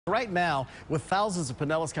Right now, with thousands of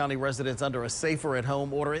Pinellas County residents under a safer at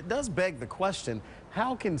home order, it does beg the question,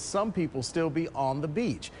 how can some people still be on the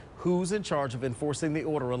beach? Who's in charge of enforcing the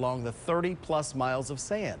order along the 30-plus miles of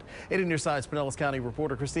sand? 8 on your side's Pinellas County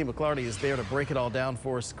reporter Christine McClarty is there to break it all down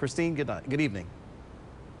for us. Christine, good evening.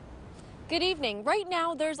 Good evening. Right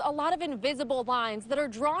now, there's a lot of invisible lines that are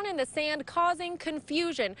drawn in the sand, causing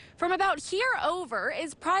confusion. From about here over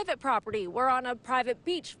is private property. We're on a private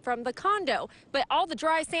beach from the condo, but all the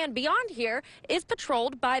dry sand beyond here is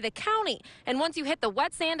patrolled by the county. And once you hit the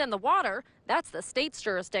wet sand and the water, that's the state's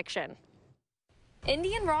jurisdiction.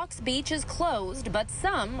 Indian Rocks Beach is closed, but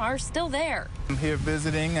some are still there. I'm here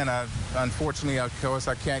visiting, and unfortunately, of course,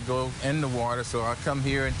 I can't go in the water, so I come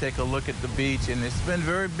here and take a look at the beach, and it's been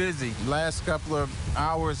very busy. Last couple of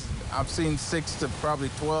hours, I've seen 6 to probably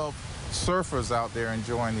 12 surfers out there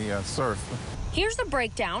enjoying the surf. Here's a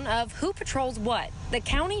breakdown of who patrols what. The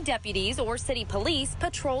county deputies or city police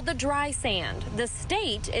patrol the dry sand. The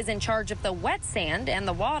state is in charge of the wet sand and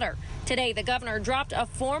the water. Today, the governor dropped a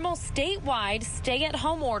formal statewide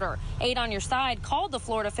stay-at-home order. 8 on your side called the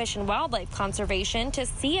Florida Fish and Wildlife Conservation to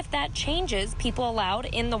see if that changes people allowed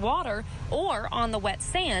in the water or on the wet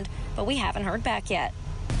sand, but we haven't heard back yet.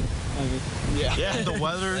 Yeah, the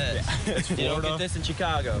weather. You don't get this in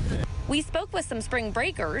Chicago. We spoke with some spring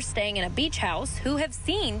breakers staying in a beach house who have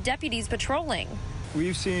seen deputies patrolling.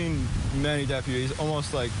 We've seen many deputies,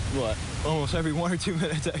 almost every 1 or 2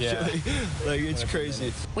 minutes, actually. Yeah. Like, it's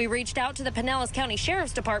crazy. We reached out to the Pinellas County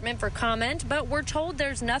Sheriff's Department for comment, but we're told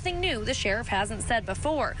there's nothing new the sheriff hasn't said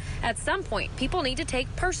before. At some point, people need to take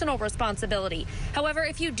personal responsibility. However,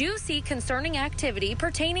 if you do see concerning activity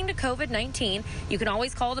pertaining to COVID-19, you can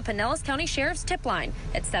always call the Pinellas County Sheriff's tip line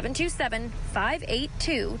at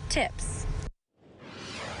 727-582-TIPS.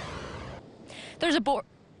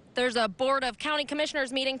 There's a Board of County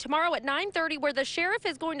Commissioners meeting tomorrow at 9:30 where the sheriff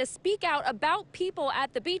is going to speak out about people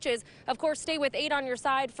at the beaches. Of course, stay with 8 on your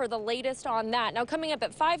side for the latest on that. Now, coming up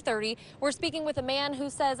at 5:30, we're speaking with a man who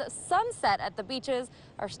says sunset at the beaches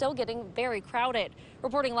are still getting very crowded.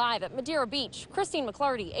 Reporting live at Madeira Beach, Christine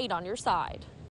McClarty, 8 on your side.